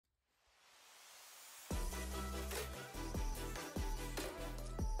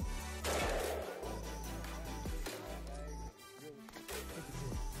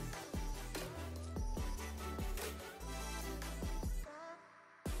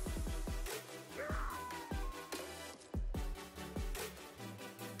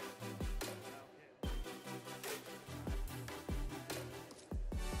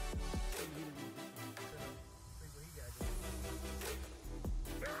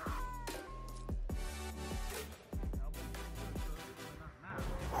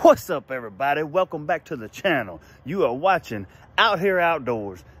What's up, everybody? Welcome back to the channel. You are watching Out Here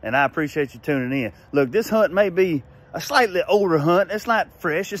Outdoors, and I appreciate you tuning in. Look, this hunt may be a slightly older hunt. It's not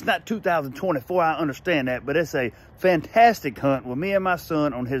fresh. It's not 2024. I understand that, but it's a fantastic hunt with me and my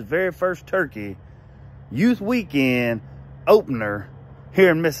son on his very first turkey youth weekend opener here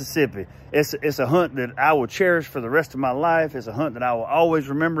in Mississippi. It's a hunt that I will cherish for the rest of my life. It's a hunt that I will always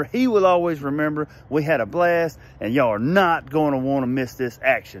remember. He will always remember. We had a blast, and y'all are not going to want to miss this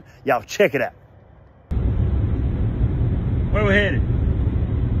action. Y'all check it out. Where we headed?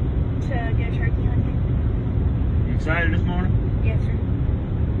 To go turkey hunting. You excited this morning? Yes, sir.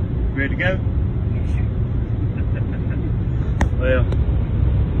 Ready to go? Yes, sir. Well,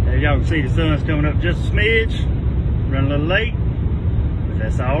 as y'all can see, the sun's coming up just a smidge. Running a little late, but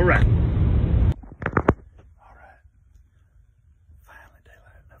that's all right. All right. Finally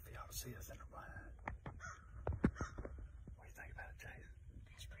daylight enough for y'all to see us in the blind. What do you think about it, Jason?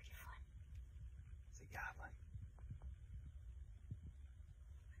 That's pretty fun. Is he gobbling?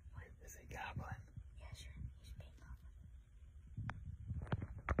 Is he gobbling? Yes, sir. He's big goblin.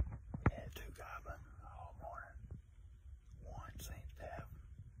 Yeah, two gobbling all morning. One seems to have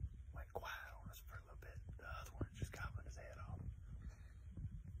went quiet on us for a little bit. The other one just gobbling his head off.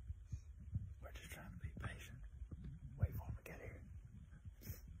 We're just trying to be patient. Wait for him to get here.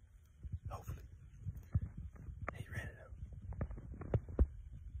 Hopefully. Hey, you ready though?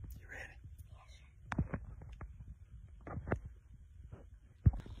 You ready? Yes, sir.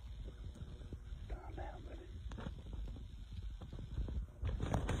 Calm down, buddy.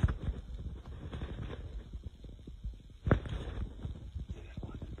 See that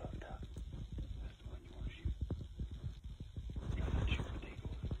one that's bucked up? That's the one you want to shoot. Try not to shoot the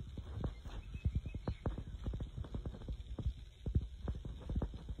decoy.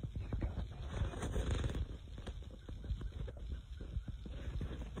 Get a gun.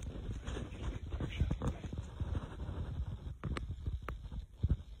 First shot, ready?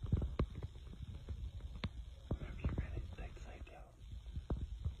 Whenever you're ready, take the safety out.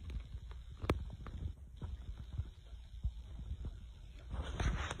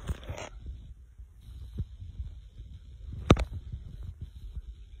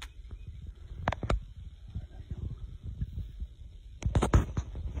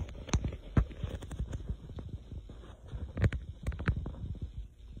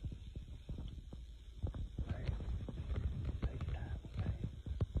 Hey, take your time, okay?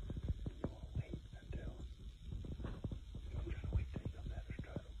 You want to wait until I'm trying to wait till you come down the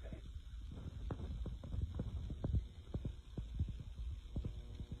strut, okay?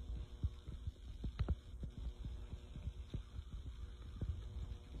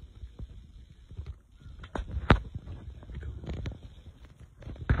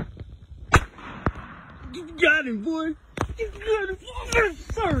 You got him, boy. You got him. Yes,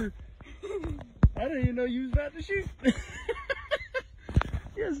 sir. I didn't even know you was about to shoot.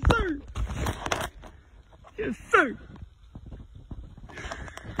 Yes, sir. Yes, sir.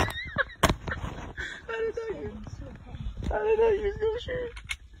 I didn't know you was gonna shoot.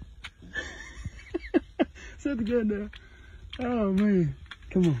 Set the gun down. Oh man.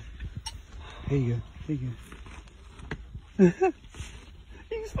 Come on. Here you go. Here you go.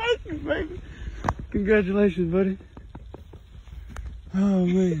 You spiked me, baby. Congratulations, buddy. Oh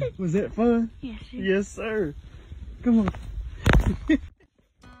man. Was that fun? Yes, sir. Yes, sir. Come on.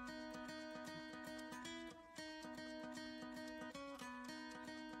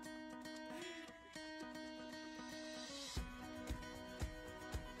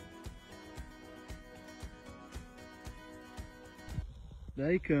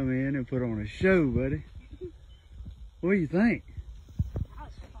 They come in and put on a show, buddy. What do you think? That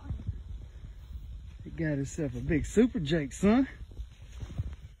was fun. He got himself a big super Jake, son.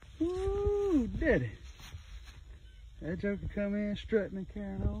 Ooh, daddy. That joker come in strutting and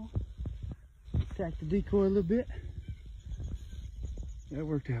carrying on. Attack the decoy a little bit. That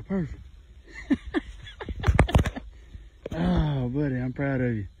worked out perfect. Oh, buddy, I'm proud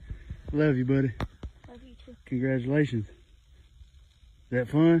of you. Love you, buddy. Love you too. Congratulations. Is that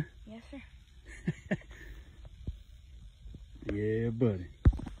fun? Yes, sir. Yeah, buddy.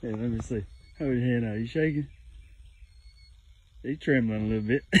 Hey, let me see. Hold your hand out. You shaking? He's trembling a little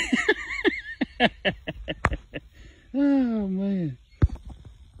bit. Oh, man.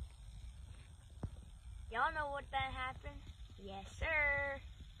 Y'all know what that happened? Yes, sir.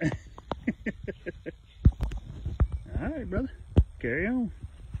 All right, brother. Carry on.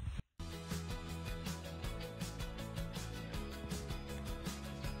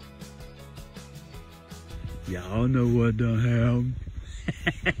 Y'all know what done happened.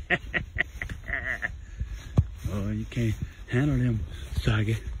 Oh, you can't handle them,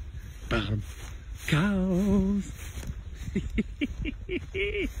 Soggy. bottom calls.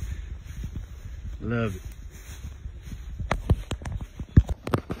 Love it.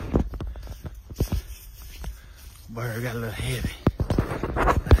 Bird got a little heavy.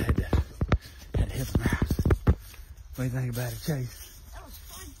 I had to help him out. What do you think about it, Chase? That was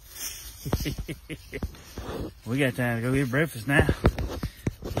fun. We got time to go get breakfast now.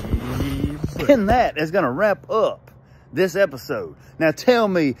 Yeah, and that is going to wrap up this episode. Now tell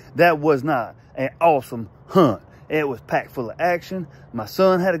me that was not an awesome hunt. It was packed full of action. My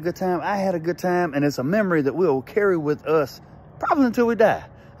son had a good time. I had a good time. And it's a memory that we'll carry with us probably until we die.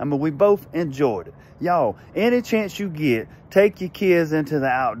 I mean, we both enjoyed it. Y'all, any chance you get, take your kids into the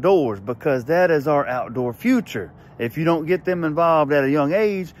outdoors, because that is our outdoor future. If you don't get them involved at a young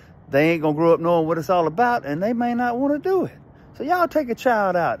age, they ain't going to grow up knowing what it's all about, and they may not want to do it. So y'all take a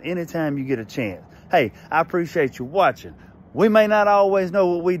child out anytime you get a chance. Hey, I appreciate you watching. We may not always know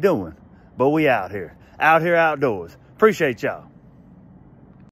what we doing, but we out here outdoors. Appreciate y'all.